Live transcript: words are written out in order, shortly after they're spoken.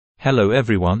Hello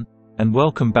everyone, and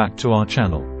welcome back to our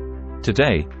channel.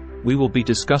 Today, we will be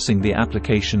discussing the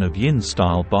application of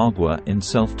Yin-Style Bagua in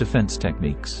self-defense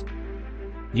techniques.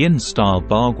 Yin-Style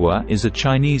Bagua is a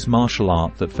Chinese martial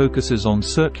art that focuses on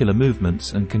circular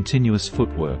movements and continuous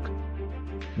footwork.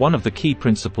 One of the key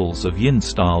principles of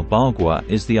Yin-Style Bagua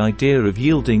is the idea of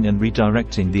yielding and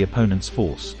redirecting the opponent's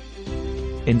force.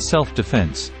 In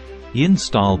self-defense,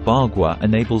 Yin-Style Bagua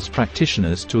enables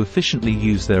practitioners to efficiently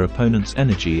use their opponent's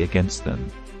energy against them.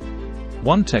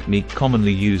 One technique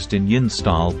commonly used in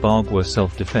Yin-Style Bagua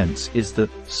self-defense is the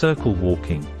circle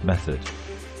walking method.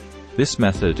 This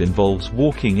method involves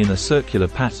walking in a circular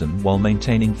pattern while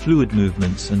maintaining fluid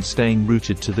movements and staying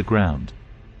rooted to the ground.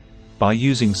 By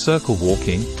using circle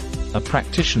walking, a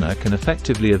practitioner can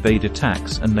effectively evade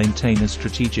attacks and maintain a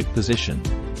strategic position.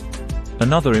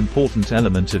 Another important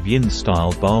element of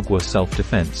Yin-Style Bagua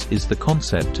self-defense is the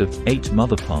concept of 8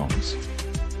 mother palms.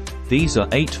 These are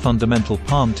 8 fundamental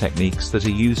palm techniques that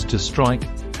are used to strike,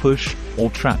 push,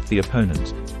 or trap the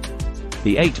opponent.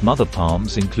 The 8 mother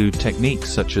palms include techniques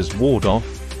such as ward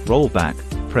off, roll back,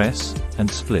 press, and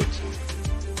split.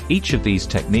 Each of these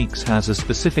techniques has a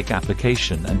specific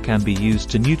application and can be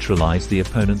used to neutralize the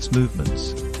opponent's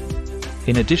movements.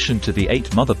 In addition to the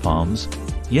 8 mother palms,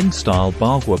 Yin-Style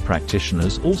Bagua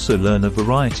practitioners also learn a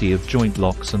variety of joint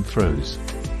locks and throws.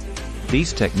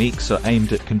 These techniques are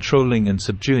aimed at controlling and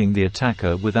subduing the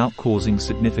attacker without causing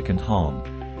significant harm.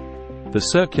 The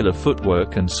circular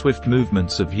footwork and swift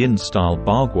movements of Yin-Style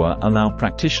Bagua allow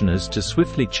practitioners to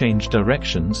swiftly change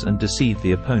directions and deceive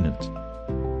the opponent.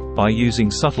 By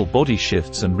using subtle body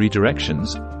shifts and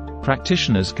redirections,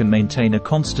 practitioners can maintain a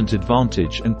constant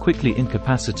advantage and quickly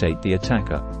incapacitate the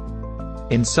attacker.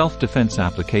 In self-defense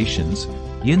applications,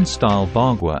 Yin-Style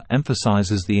Bagua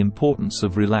emphasizes the importance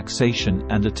of relaxation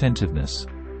and attentiveness.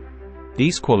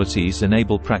 These qualities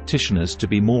enable practitioners to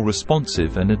be more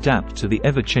responsive and adapt to the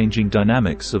ever-changing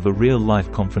dynamics of a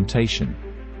real-life confrontation.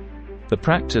 The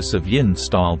practice of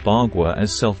Yin-Style Bagua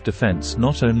as self-defense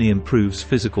not only improves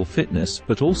physical fitness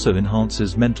but also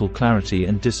enhances mental clarity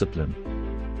and discipline.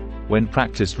 When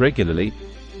practiced regularly,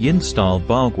 Yin-Style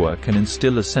Bagua can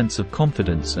instill a sense of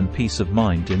confidence and peace of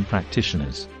mind in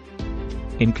practitioners.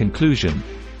 In conclusion,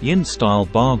 Yin-Style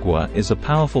Bagua is a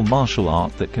powerful martial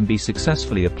art that can be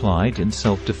successfully applied in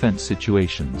self-defense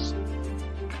situations.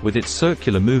 With its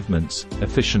circular movements,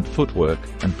 efficient footwork,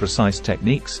 and precise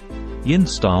techniques,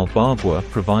 Yin-Style Bagua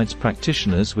provides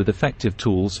practitioners with effective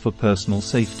tools for personal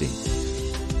safety.